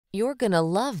You're gonna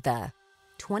love the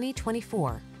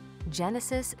 2024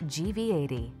 Genesis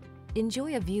GV80.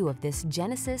 Enjoy a view of this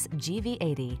Genesis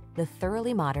GV80, the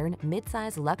thoroughly modern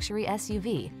midsize luxury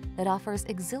SUV that offers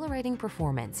exhilarating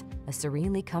performance, a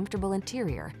serenely comfortable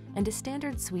interior, and a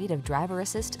standard suite of driver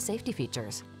assist safety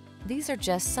features. These are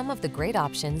just some of the great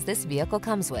options this vehicle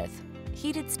comes with: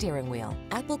 heated steering wheel,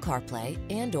 Apple CarPlay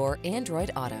and/or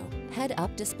Android Auto,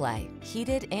 head-up display,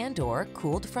 heated and/or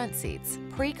cooled front seats,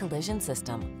 pre-collision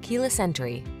system, keyless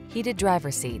entry, heated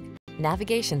driver seat,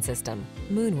 navigation system,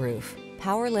 moonroof,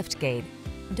 power liftgate.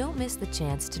 Don't miss the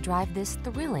chance to drive this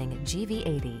thrilling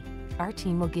GV80. Our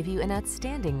team will give you an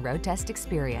outstanding road test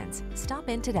experience. Stop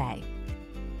in today.